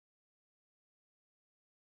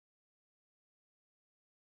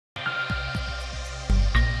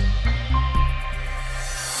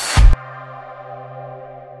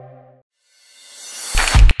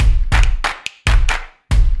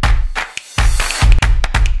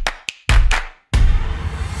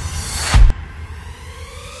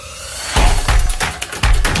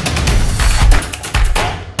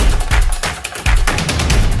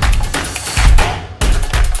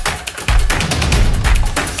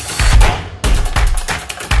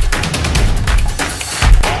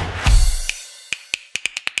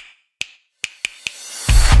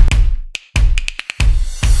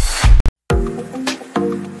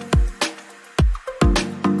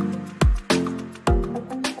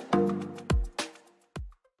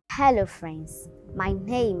Hello friends, my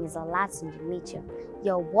name is Olatunji Mitchell.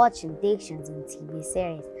 You're watching Dictions in TV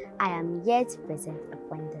series. I am here to present a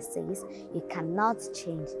point that says you cannot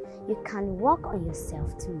change. You can work on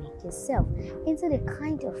yourself to make yourself into the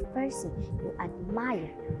kind of person you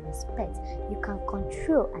admire and respect. You can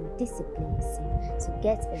control and discipline yourself to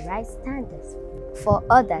get the right standards for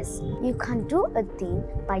others. You can do a thing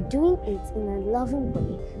by doing it in a loving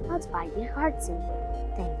way, not by a hurting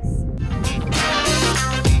way. Thanks.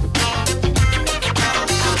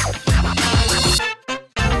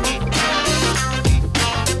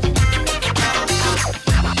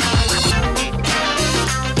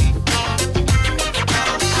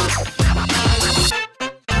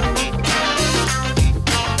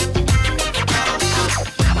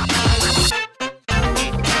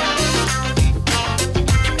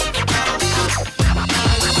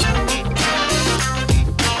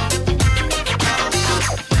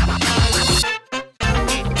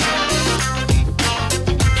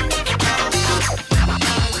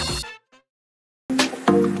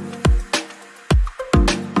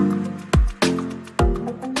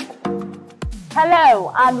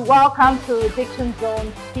 Hello and welcome to Diction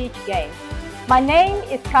Zone Speech Game. My name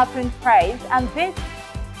is Katherine and this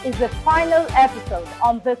is the final episode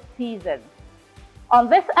on this season. On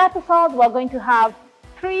this episode, we're going to have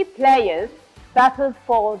 3 players battle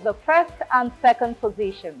for the first and second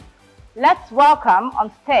position. Let's welcome on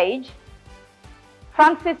stage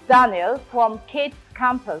Francis Daniel from Kate's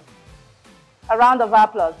campus. A round of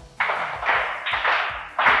applause.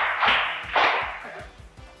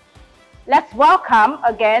 Let's welcome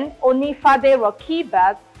again Onifade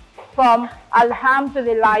Rokibat from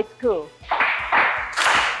Alhamdulillah School.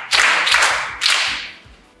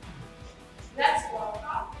 Let's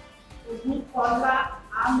welcome Ogunkola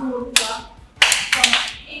Amorua from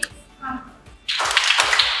Kate's campus.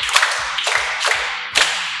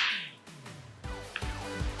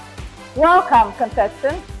 Welcome,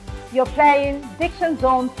 contestants. You're playing Diction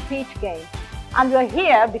Zone Speech Game, and we're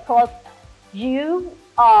here because you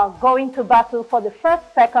are going to battle for the first,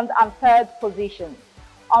 second, and third position.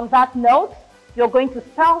 On that note, you're going to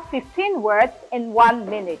spell 15 words in 1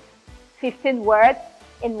 minute. 15 words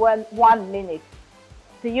in one minute.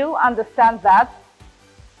 Do you understand that?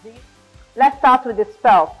 Let's start with the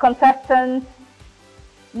spell. Contestant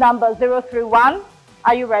number 031,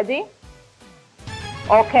 are you ready?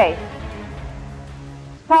 Okay.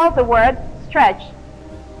 Spell the word stretch.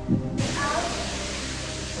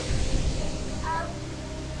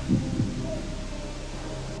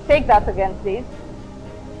 Take that again, please.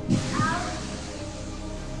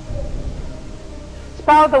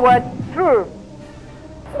 Spell the word through.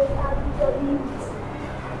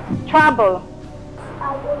 Trouble.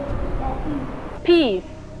 Peace.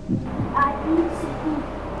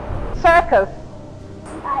 Circus.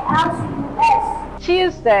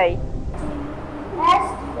 Tuesday.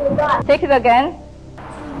 Take it again.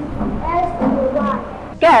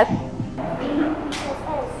 Guess.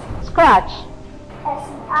 Scratch.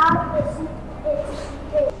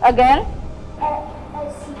 Again.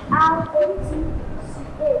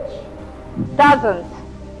 Doesn't.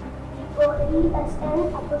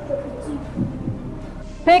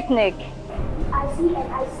 Picnic.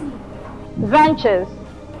 Ventures.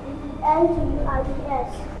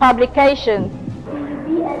 Publication.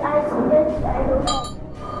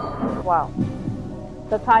 Wow.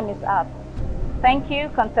 The time is up. Thank you,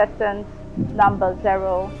 contestant number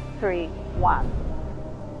 031.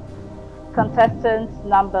 Contestant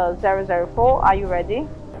number 004, are you ready?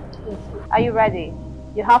 Yes. Are you ready?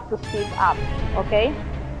 You have to speak up, okay?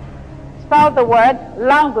 Spell the word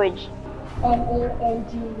language.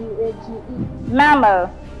 M-A-N-G-U-A-G-E. Mammal.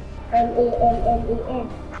 M-A-M-M-A-N.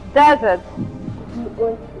 Desert.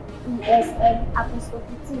 D-O-E-S-N'-T.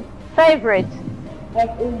 Favorite.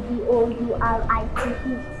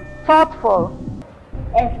 F-A-V-O-U-R-I-T-E. Thoughtful.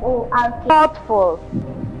 F-O-R-K. Thoughtful.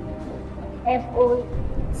 F-O-T-H-O-U.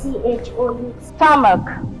 Stomach.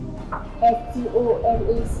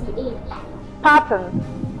 S-T-O-M-A-C-H. Pattern.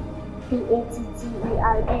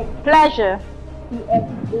 P-A-T-T-E-R-N. Pleasure.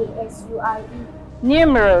 P-L-E-A-S-U-R-E.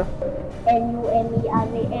 Numeral.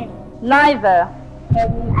 N-U-M-E-R-A-N. Neither.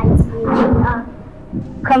 N-E-I-T-H-E-R.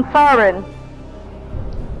 Conferring.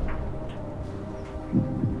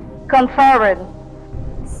 Conferring.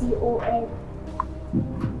 C-O-N.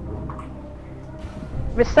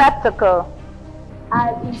 Receptacle.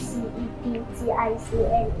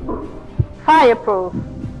 R-E-C-E-P-T-I-C-L-E. Fireproof.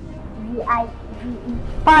 V-I-V-E.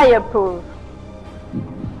 Fireproof.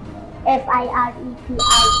 F-I-R-E-P-I-O-N.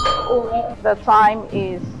 The time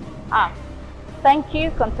is up. Thank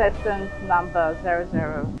you, contestant number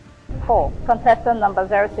 00. 4. Contestant number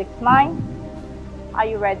 069. Are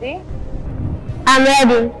you ready? I'm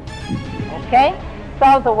ready. Okay.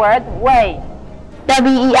 Spell the word weigh.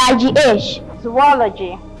 W-E-I-G-H.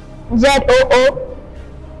 Zoology.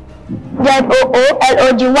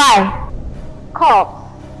 Z-O-O-L-O-G-Y. Corpse.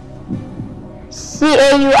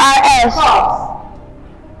 C-A-U-R-S.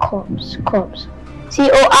 Corpse. Corpse.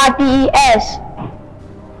 C-O-R-P-E-S.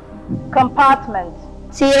 Compartment.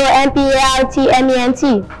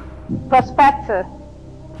 C-O-M-P-A-R-T-M-E-N-T. Prospector.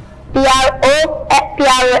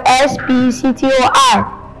 P-R-O-S-P-E-C-T-O-R.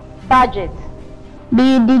 Budget.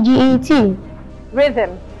 B-U-D-G-E-T.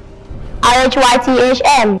 Rhythm.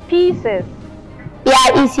 R-H-Y-T-H-M. Pieces.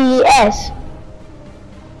 P-I-E-C-E-S.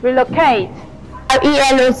 Relocate.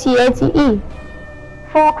 R-E-L-O-C-A-T-E.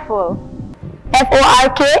 Forkful.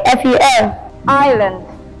 F-O-R-K-F-U-L. Island.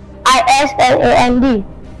 I-S-L-A-N-D.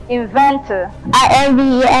 Inventor.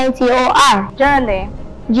 I-N-V-E-N-T-O-R. Journey.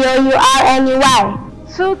 G-O-U-R-N-E-Y.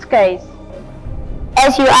 Suitcase.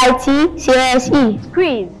 S-U-I-T-C-O-S-E.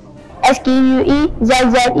 Squeeze.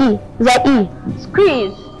 S-Q-U-E-Z-Z-E. Z-E.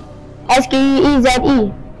 Squeeze.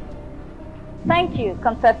 S-Q-U-E-Z-E. Thank you,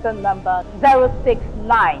 contestant number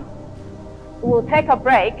 069. We'll take a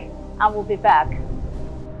break and we'll be back.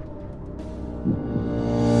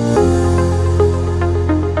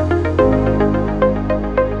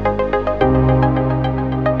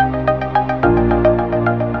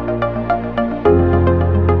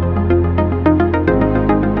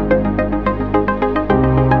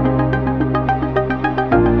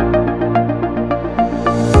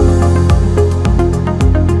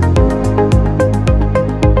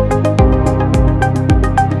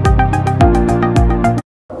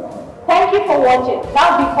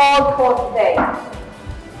 That'll be all for today.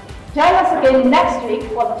 Join us again next week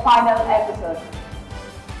for the final episode.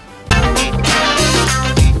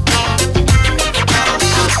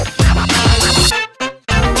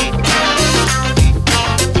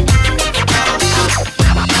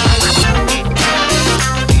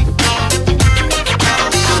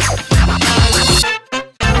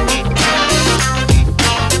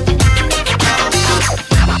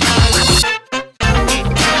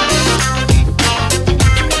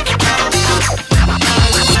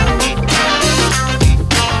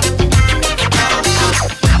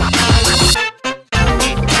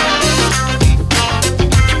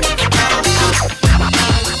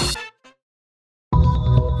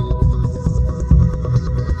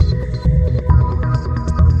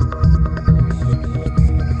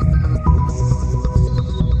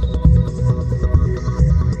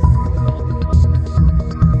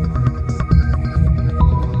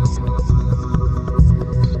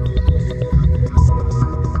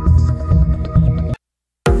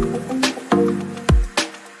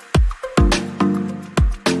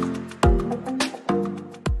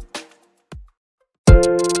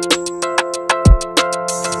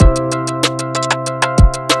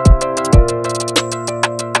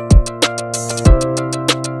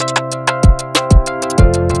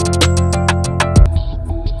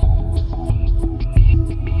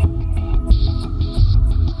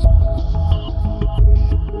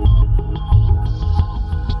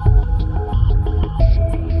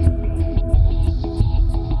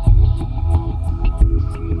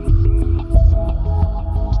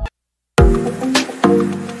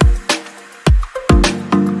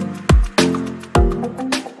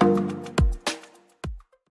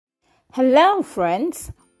 Hello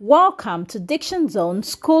friends, welcome to Diction Zone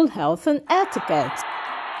School Health and Etiquette.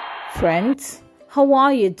 Friends, how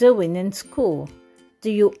are you doing in school?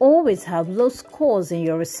 Do you always have low scores in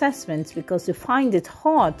your assessments because you find it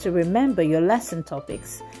hard to remember your lesson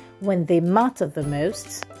topics when they matter the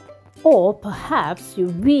most? Or perhaps you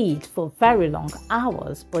read for very long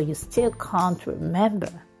hours but you still can't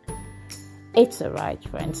remember. It's alright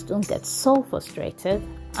friends, don't get so frustrated.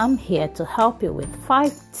 I'm here to help you with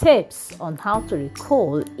 5 tips on how to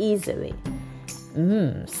recall easily.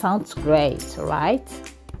 Sounds great, right?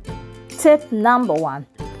 Tip number 1.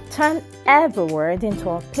 Turn every word into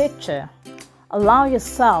a picture. Allow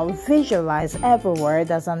yourself visualize every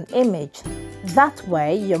word as an image. That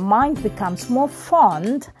way, your mind becomes more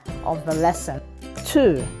fond of the lesson.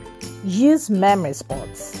 2. Use memory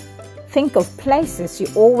spots. Think of places you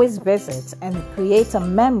always visit and create a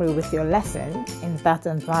memory with your lesson in that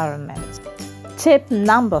environment. Tip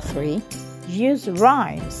number 3. Use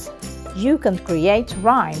rhymes. You can create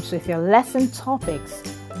rhymes with your lesson topics.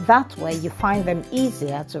 That way you find them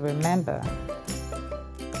easier to remember.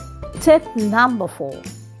 Tip number 4.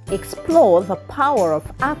 Explore the power of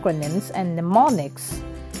acronyms and mnemonics.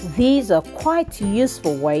 These are quite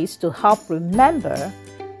useful ways to help remember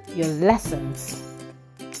your lessons.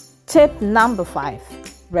 Tip number 5.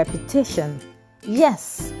 Repetition.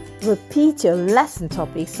 Yes, repeat your lesson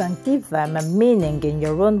topics and give them a meaning in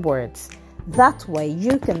your own words. That way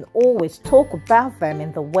you can always talk about them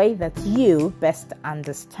in the way that you best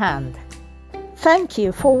understand. Thank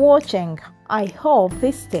you for watching. I hope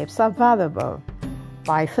these tips are valuable.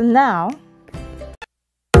 Bye for now.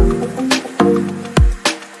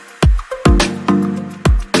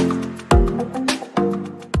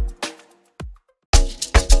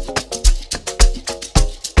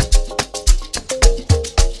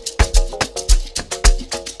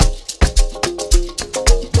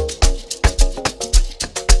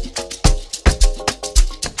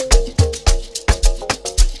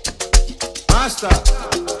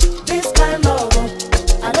 This kind of love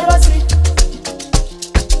I never see.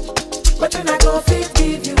 But when I go fit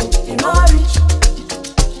give you in more reach.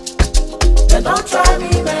 They don't try me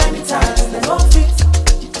many times, they don't fit.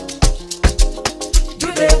 You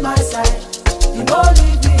dey my side, you don't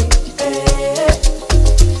leave me. Hey, hey,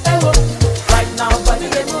 hey, whoa. Right now, body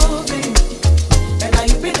they move me, and now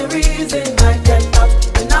you be the reason I cannot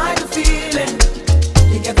deny the feeling.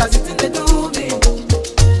 You get as it in they do me.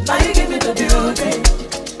 Now you give me the beauty,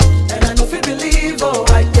 and I know if you believe, oh,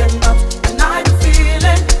 I cannot deny the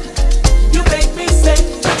feeling. You make me say,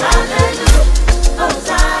 hallelujah,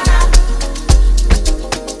 Hosanna,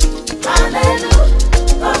 hallelujah,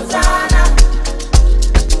 Hosanna.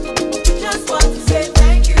 Just want to say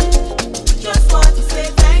thank you, just want to say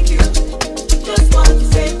thank you, just want to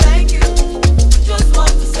say thank you, just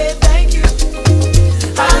want to say thank you.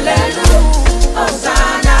 Hallelujah,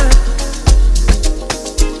 Hosanna.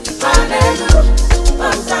 Hallelujah,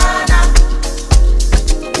 Hosanna.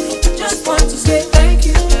 I just want to say thank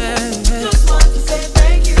you. Just want to say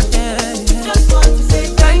thank you. Just want to say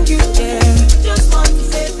thank you. Just want to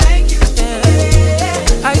say thank you.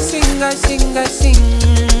 I sing,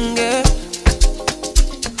 yeah.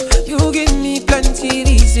 You give me plenty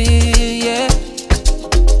reason, yeah.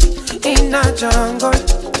 In a jungle,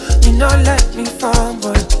 you don't let me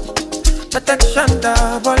fumble. Protection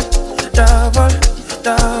double, double,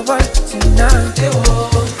 double tonight.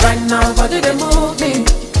 Right now, body they move me,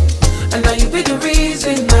 and now you be the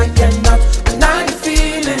reason I cannot deny the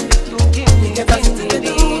feeling. You get back into the do.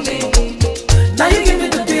 Now you give me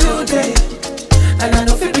the beauty, and I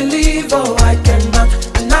know if you believe, oh, I cannot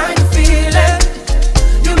deny the feeling.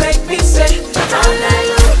 You make me say,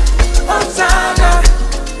 hallelujah, Hosanna,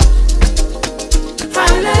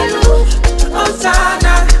 hallelujah,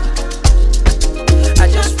 Hosanna. I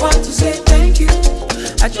just want to say thank you.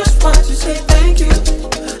 I just want to say thank you.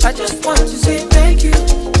 I just want to say thank you.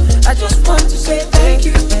 I just want to say thank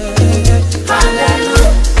you.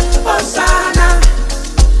 Hallelujah, Hosanna,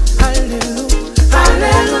 hallelujah,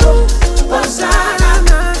 hallelujah,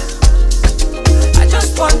 Hosanna. I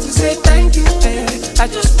just want to say thank you. I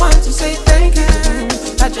just want to say thank you.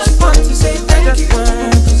 I just want to say thank you.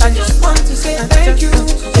 I just want to say thank you.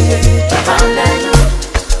 Hallelujah,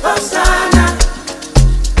 Hosanna.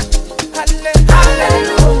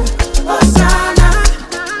 Hallelujah, Hosanna.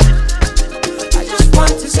 I just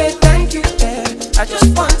want to say thank you. I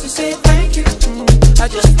just want to say thank you. I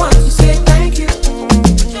just want to say thank you.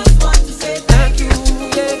 Just want to say thank you.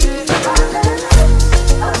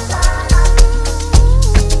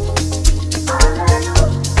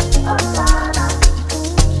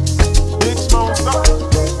 Big small stuff.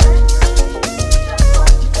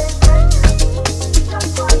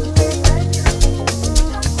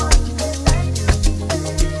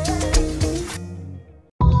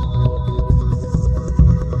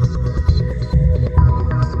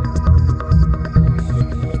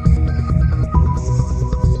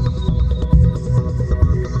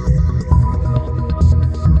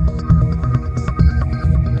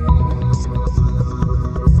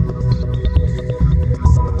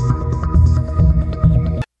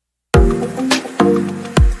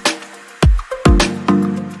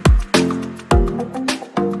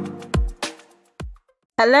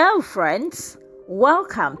 Hello friends,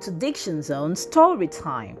 welcome to Diction Zone Story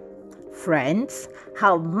Time. Friends,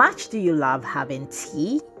 how much do you love having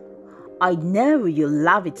tea? I know you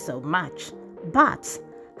love it so much, but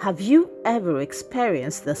have you ever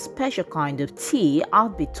experienced the special kind of tea I'll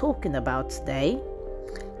be talking about today?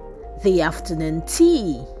 The afternoon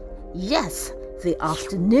tea. Yes, the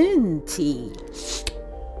afternoon tea.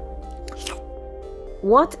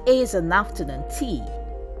 What is an afternoon tea?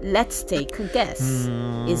 Let's take a guess.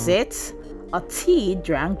 Is it a tea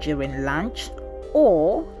drank during lunch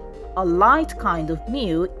or a light kind of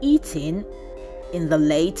meal eaten in the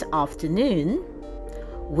late afternoon?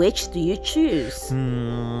 Which do you choose?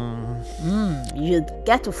 You'd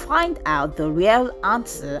get to find out the real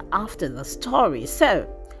answer after the story, so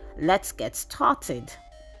let's get started.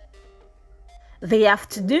 The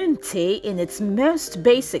afternoon tea in its most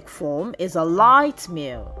basic form is a light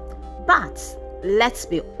meal, but let's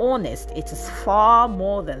be honest, it is far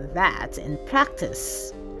more than that in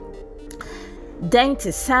practice.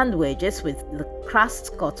 Dainty sandwiches with the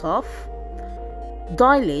crust cut off,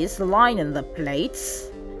 doilies lining the plates,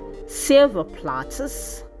 silver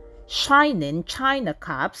platters, shining china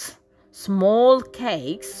cups, small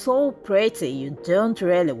cakes so pretty you don't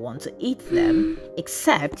really want to eat them,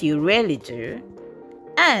 except you really do,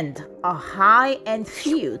 and a high-end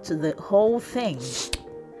feel to the whole thing.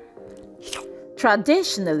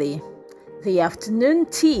 Traditionally, the afternoon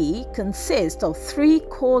tea consists of 3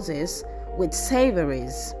 courses with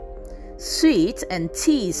savouries, sweet and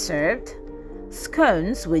tea served,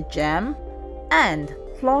 scones with jam, and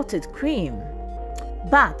clotted cream.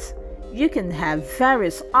 But you can have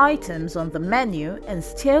various items on the menu and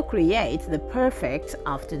still create the perfect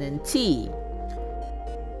afternoon tea.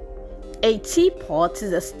 A teapot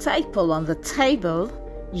is a staple on the table,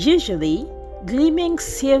 usually gleaming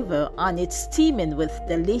silver and it's steaming with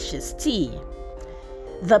delicious tea.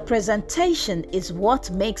 The presentation is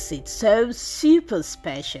what makes it so super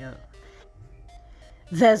special.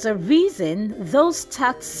 There's a reason those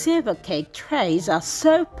stacked silver cake trays are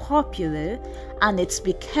so popular, and it's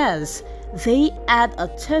because they add a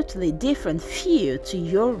totally different feel to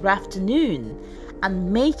your afternoon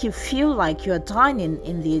and make you feel like you're dining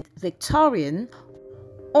in the Victorian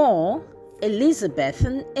or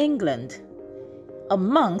Elizabethan England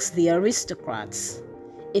amongst the aristocrats.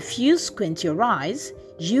 If you squint your eyes,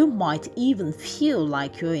 you might even feel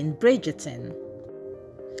like you're in Bridgerton.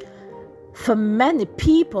 For many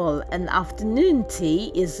people, an afternoon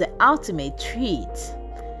tea is the ultimate treat.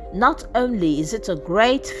 Not only is it a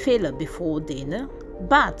great filler before dinner,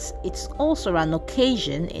 but it's also an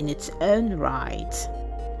occasion in its own right.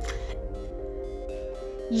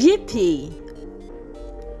 Yippee!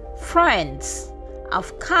 Friends,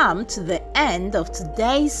 I've come to the end of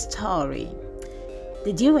today's story.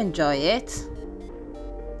 Did you enjoy it?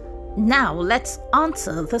 Now let's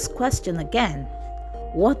answer this question again.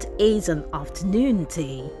 What is an afternoon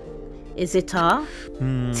tea? Is it a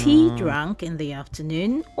tea drunk in the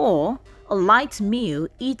afternoon or a light meal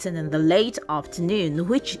eaten in the late afternoon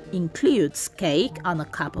which includes cake and a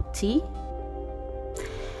cup of tea?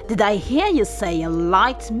 Did I hear you say a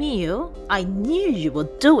light meal? I knew you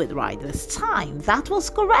would do it right this time. That was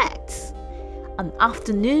correct. An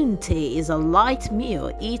afternoon tea is a light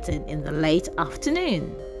meal eaten in the late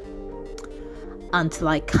afternoon. Until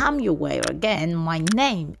I come your way again, my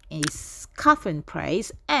name is Katherine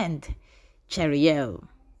Praise and cheerio.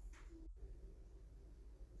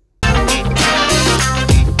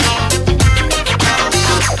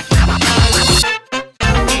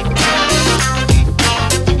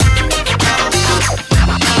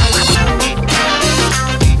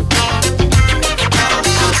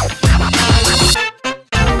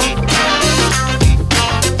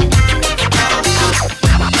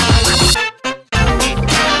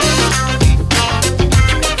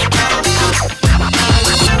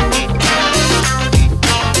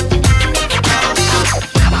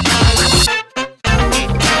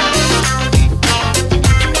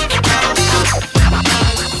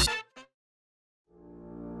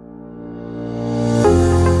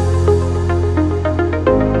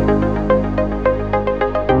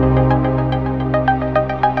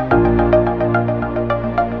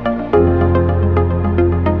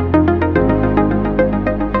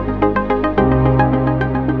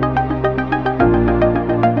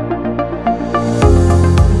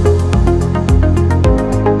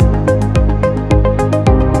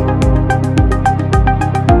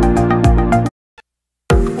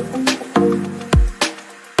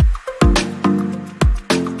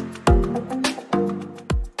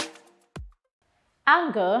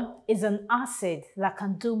 Anger is an acid that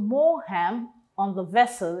can do more harm on the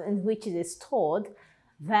vessel in which it is stored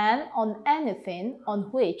than on anything on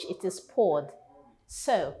which it is poured.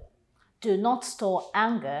 So, do not store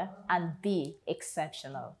anger and be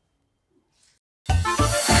exceptional.